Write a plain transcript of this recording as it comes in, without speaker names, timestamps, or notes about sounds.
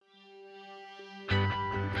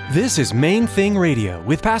This is Main Thing Radio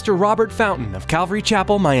with Pastor Robert Fountain of Calvary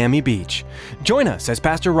Chapel, Miami Beach. Join us as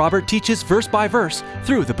Pastor Robert teaches verse by verse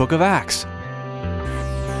through the book of Acts.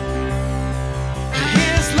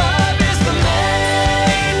 His love is the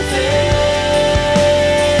main thing.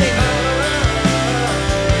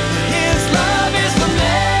 His love is the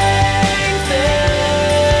main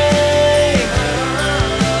thing.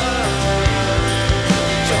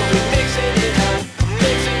 So we're mixing it up,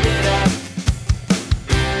 mixing it up.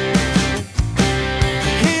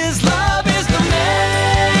 His love is the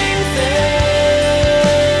main thing.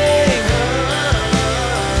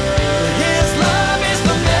 His love is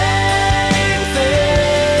the main thing.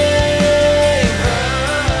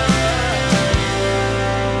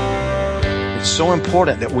 It's so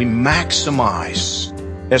important that we maximize,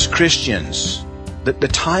 as Christians, the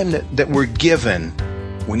time that we're given.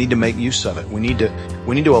 We need to make use of it. We need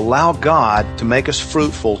to allow God to make us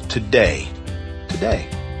fruitful today. Today.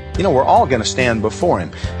 You know, we're all going to stand before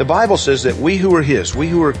Him. The Bible says that we who are His, we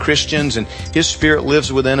who are Christians, and His Spirit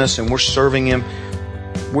lives within us and we're serving Him,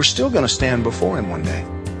 we're still going to stand before Him one day.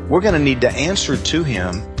 We're going to need to answer to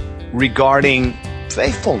Him regarding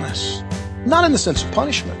faithfulness. Not in the sense of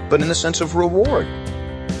punishment, but in the sense of reward.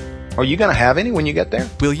 Are you going to have any when you get there?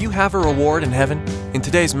 Will you have a reward in heaven? In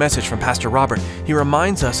today's message from Pastor Robert, he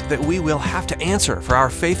reminds us that we will have to answer for our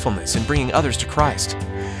faithfulness in bringing others to Christ.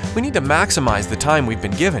 We need to maximize the time we've been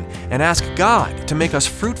given and ask God to make us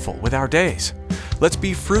fruitful with our days. Let's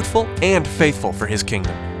be fruitful and faithful for His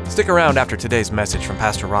kingdom. Stick around after today's message from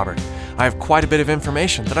Pastor Robert. I have quite a bit of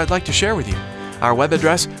information that I'd like to share with you. Our web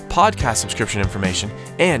address, podcast subscription information,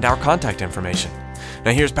 and our contact information.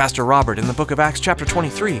 Now here's Pastor Robert in the book of Acts chapter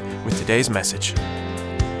 23 with today's message. His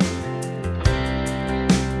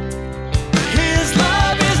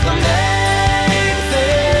love is the main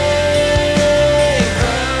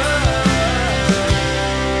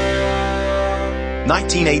thing.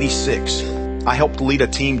 1986, I helped lead a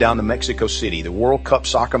team down to Mexico City. The World Cup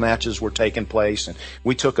soccer matches were taking place, and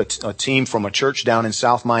we took a team from a church down in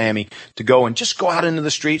South Miami to go out into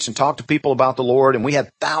the streets and talk to people about the Lord. And we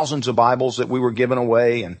had thousands of Bibles that we were giving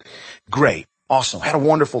away, and great, awesome, had a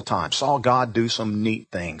wonderful time, saw God do some neat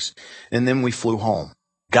things. And then we flew home,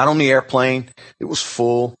 got on the airplane, it was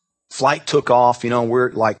full, flight took off,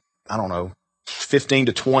 we're like, 15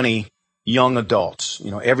 to 20 young adults.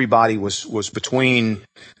 Everybody was between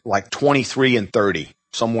like 23 and 30,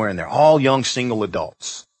 somewhere in there, all young single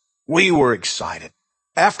adults. We were excited.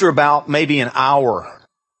 After about maybe an hour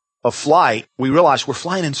of flight, we realized we're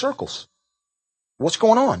flying in circles. What's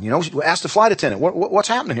going on? We asked the flight attendant, what's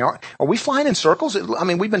happening here? Are we flying in circles?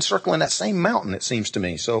 We've been circling that same mountain, it seems to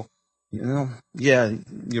me. So, yeah,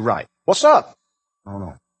 you're right. What's up? I don't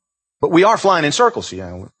know. But we are flying in circles.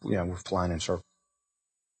 Yeah, we're flying in circles.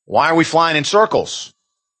 Why are we flying in circles?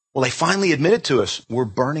 Well, they finally admitted to us, we're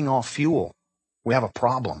burning off fuel. We have a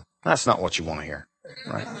problem. That's not what you want to hear,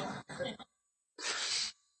 right?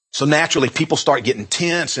 So naturally, people start getting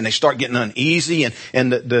tense and they start getting uneasy.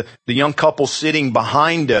 And the young couple sitting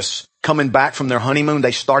behind us, coming back from their honeymoon,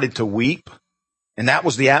 they started to weep. And that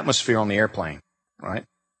was the atmosphere on the airplane, right?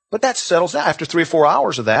 But that settles down. After 3 or 4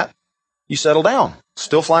 hours of that, you settle down.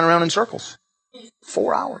 Still flying around in circles.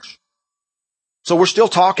 4 hours. So we're still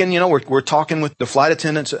talking, we're talking with the flight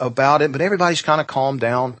attendants about it, but everybody's kind of calmed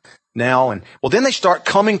down now. And well, then they start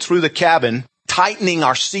coming through the cabin, tightening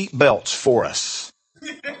our seat belts for us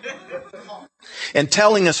and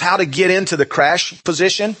telling us how to get into the crash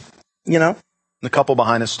position. The couple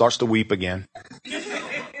behind us starts to weep again.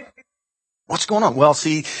 What's going on? Well,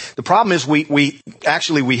 see, the problem is we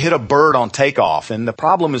hit a bird on takeoff, and the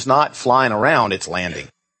problem is not flying around, it's landing.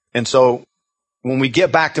 And so when we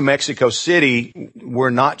get back to Mexico City, we're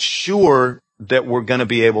not sure that we're going to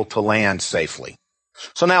be able to land safely.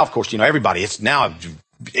 So now, of course, everybody, we're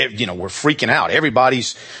freaking out.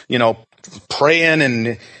 Everybody's, praying.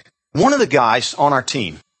 And one of the guys on our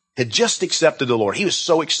team had just accepted the Lord. He was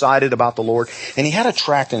so excited about the Lord, and he had a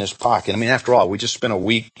tract in his pocket. After all, we just spent a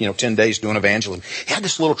week, 10 days doing evangelism. He had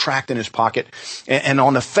this little tract in his pocket, and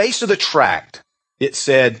on the face of the tract, it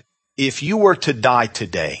said, "If you were to die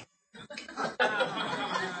today,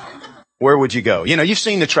 where would you go?" You've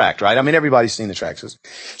seen the tract, right? Everybody's seen the tract.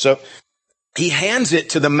 So he hands it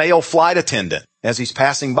to the male flight attendant as he's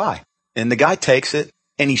passing by. And the guy takes it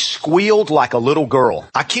and he squealed like a little girl.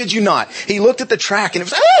 I kid you not. He looked at the tract and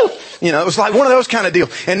it was, oh! It was like one of those kind of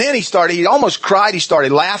deals. And then he almost cried. He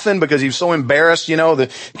started laughing because he was so embarrassed,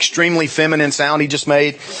 the extremely feminine sound he just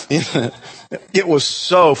made. It was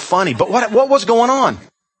so funny. But what was going on?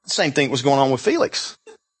 The same thing was going on with Felix.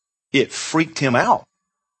 It freaked him out.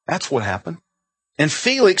 That's what happened. And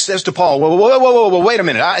Felix says to Paul, whoa, wait a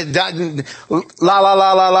minute. La.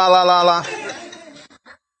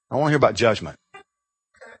 I want to hear about judgment.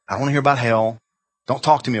 I want to hear about hell. Don't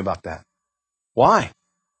talk to me about that. Why?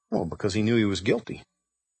 Well, because he knew he was guilty.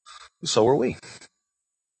 So are we.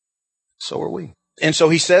 So are we. And so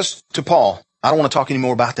he says to Paul, I don't want to talk any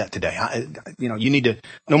more about that today. You need to,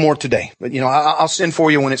 no more today. But, I'll send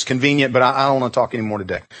for you when it's convenient, but I don't want to talk any more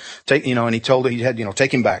today. And he told,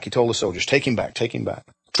 take him back. He told the soldiers, take him back.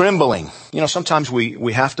 Trembling. Sometimes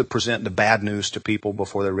we have to present the bad news to people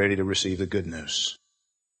before they're ready to receive the good news.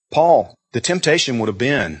 Paul, the temptation would have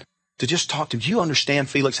been to just talk to him. Do you understand,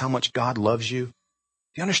 Felix, how much God loves you?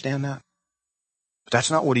 Do you understand that? But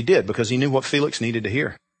that's not what he did, because he knew what Felix needed to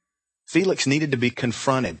hear. Felix needed to be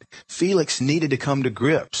confronted. Felix needed to come to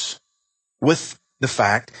grips with the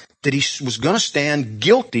fact that he was going to stand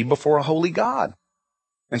guilty before a holy God.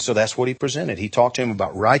 And so that's what he presented. He talked to him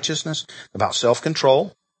about righteousness, about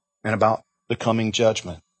self-control, and about the coming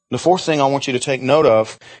judgment. The fourth thing I want you to take note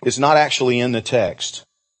of is not actually in the text,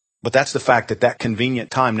 but that's the fact that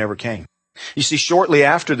convenient time never came. You see, shortly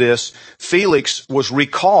after this, Felix was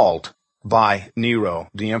recalled by Nero,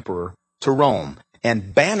 the emperor, to Rome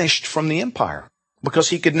and banished from the empire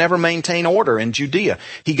because he could never maintain order in Judea.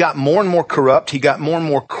 He got more and more corrupt. He got more and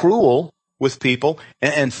more cruel with people.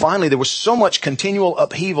 And finally, there was so much continual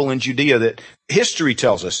upheaval in Judea that history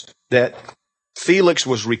tells us that Felix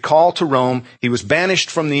was recalled to Rome. He was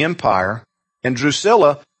banished from the empire. And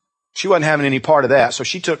Drusilla, she wasn't having any part of that. So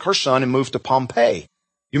she took her son and moved to Pompeii.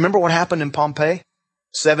 You remember what happened in Pompeii?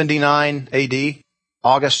 79 AD,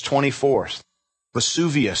 August 24th.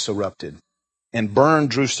 Vesuvius erupted and burned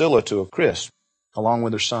Drusilla to a crisp along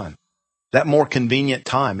with her son. That more convenient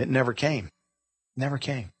time, it never came. Never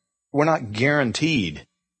came. We're not guaranteed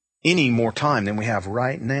any more time than we have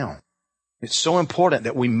right now. It's so important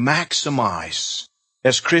that we maximize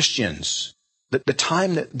as Christians that the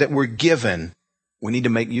time that we're given, we need to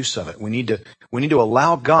make use of it. We need to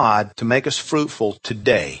allow God to make us fruitful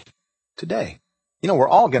today. Today. We're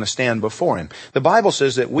all going to stand before Him. The Bible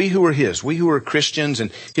says that we who are His, we who are Christians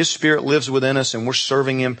and His Spirit lives within us and we're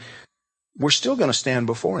serving Him, we're still going to stand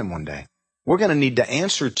before Him one day. We're going to need to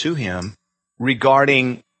answer to Him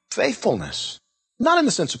regarding faithfulness. Not in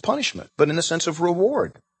the sense of punishment, but in the sense of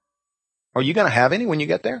reward. Are you going to have any when you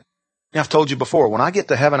get there? I've told you before, when I get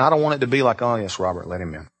to heaven, I don't want it to be like, oh yes, Robert, let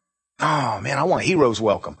him in. Oh man, I want a hero's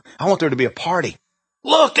welcome. I want there to be a party.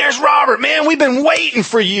 Look, there's Robert, man, we've been waiting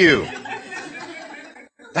for you.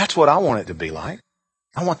 That's what I want it to be like.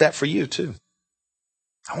 I want that for you too.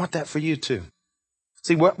 I want that for you too.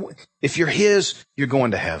 See, if you're His, you're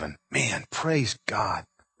going to heaven. Man, praise God.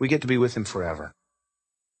 We get to be with Him forever.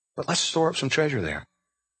 But let's store up some treasure there.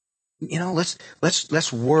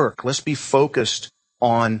 Let's work. Let's be focused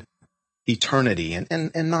on eternity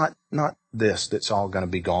and not this that's all going to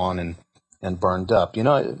be gone and burned up.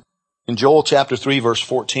 In Joel chapter 3, verse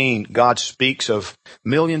 14, God speaks of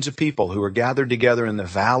millions of people who are gathered together in the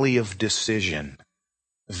valley of decision.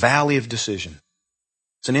 Valley of decision.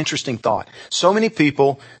 It's an interesting thought. So many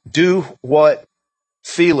people do what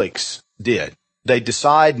Felix did. They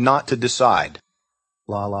decide not to decide.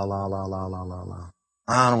 La, la, la, la, la, la, la, la.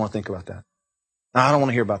 I don't want to think about that. I don't want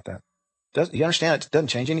to hear about that. You understand? It doesn't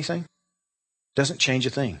change anything. It doesn't change a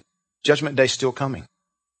thing. Judgment Day's still coming.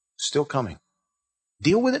 Still coming.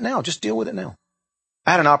 Deal with it now. Just deal with it now.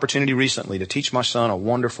 I had an opportunity recently to teach my son a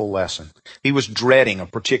wonderful lesson. He was dreading a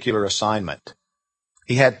particular assignment.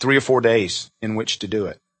 He had 3 or 4 days in which to do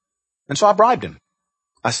it. And so I bribed him.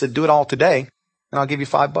 I said, do it all today, and I'll give you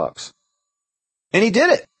 $5. And he did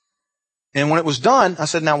it. And when it was done, I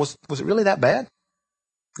said, now, was it really that bad?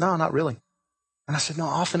 No, not really. And I said, no,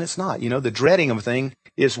 often it's not. The dreading of a thing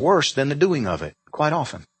is worse than the doing of it, quite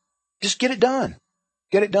often. Just get it done.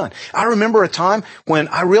 Get it done. I remember a time when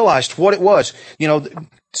I realized what it was.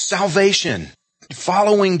 Salvation,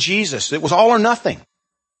 following Jesus. It was all or nothing.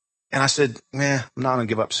 And I said, I'm not going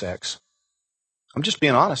to give up sex. I'm just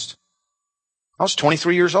being honest. I was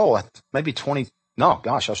 23 years old, maybe 20. No,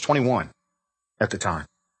 gosh, I was 21 at the time.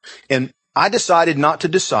 And I decided not to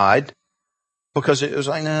decide because it was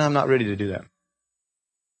like, I'm not ready to do that.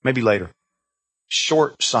 Maybe later.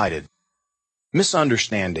 Short-sighted.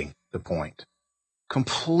 Misunderstanding the point.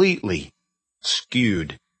 Completely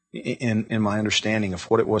skewed in my understanding of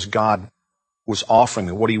what it was God was offering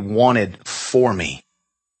me, what He wanted for me.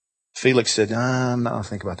 Felix said, I'm not going to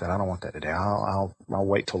think about that. I don't want that today. I'll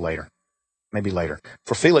wait till later. Maybe later.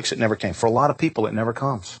 For Felix, it never came. For a lot of people, it never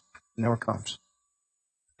comes. It never comes.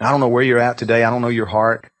 I don't know where you're at today. I don't know your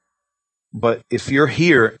heart. But if you're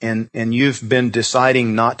here and you've been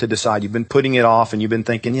deciding not to decide, you've been putting it off and you've been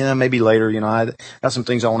thinking, yeah, maybe later, I got some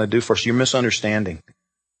things I want to do first. You're misunderstanding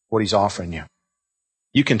what He's offering you.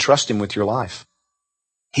 You can trust Him with your life.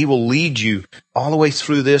 He will lead you all the way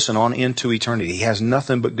through this and on into eternity. He has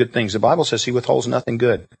nothing but good things. The Bible says He withholds nothing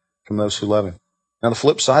good from those who love Him. Now, the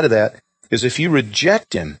flip side of that is if you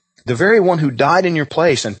reject Him, the very one who died in your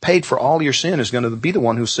place and paid for all your sin is going to be the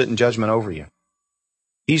one who's sitting judgment over you.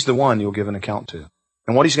 He's the one you'll give an account to.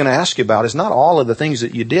 And what He's going to ask you about is not all of the things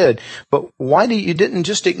that you did, but why you didn't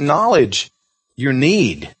just acknowledge your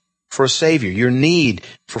need for a Savior, your need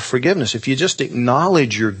for forgiveness. If you just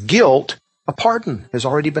acknowledge your guilt, a pardon has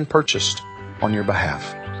already been purchased on your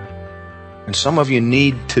behalf. And some of you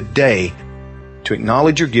need today to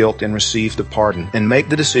acknowledge your guilt and receive the pardon and make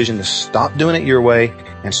the decision to stop doing it your way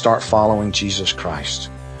and start following Jesus Christ.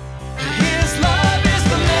 His love is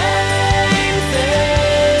the main thing.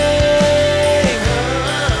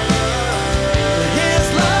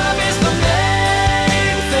 His love is the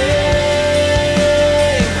main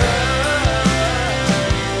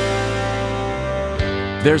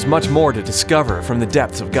thing. There's much more to discover from the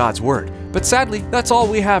depths of God's Word. But sadly, that's all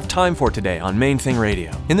we have time for today on Main Thing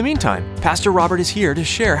Radio. In the meantime, Pastor Robert is here to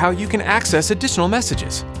share how you can access additional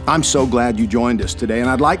messages. I'm so glad you joined us today, and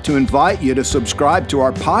I'd like to invite you to subscribe to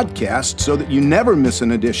our podcast so that you never miss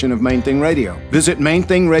an edition of Main Thing Radio. Visit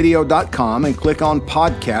mainthingradio.com and click on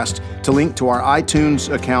Podcast to link to our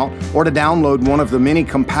iTunes account or to download one of the many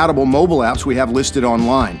compatible mobile apps we have listed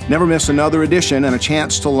online. Never miss another edition and a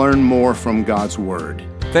chance to learn more from God's Word.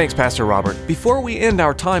 Thanks, Pastor Robert. Before we end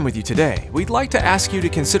our time with you today, we'd like to ask you to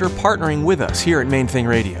consider partnering with us here at Main Thing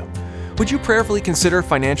Radio. Would you prayerfully consider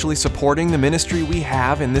financially supporting the ministry we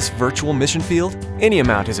have in this virtual mission field? Any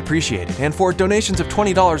amount is appreciated, and for donations of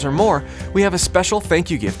 $20 or more, we have a special thank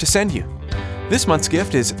you gift to send you. This month's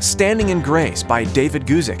gift is Standing in Grace by David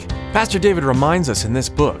Guzik. Pastor David reminds us in this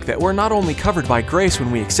book that we're not only covered by grace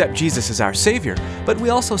when we accept Jesus as our Savior, but we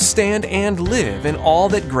also stand and live in all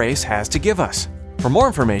that grace has to give us. For more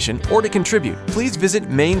information or to contribute, please visit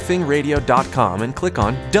mainthingradio.com and click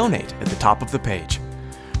on Donate at the top of the page.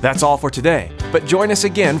 That's all for today, but join us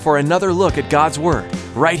again for another look at God's Word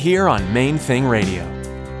right here on Main Thing Radio.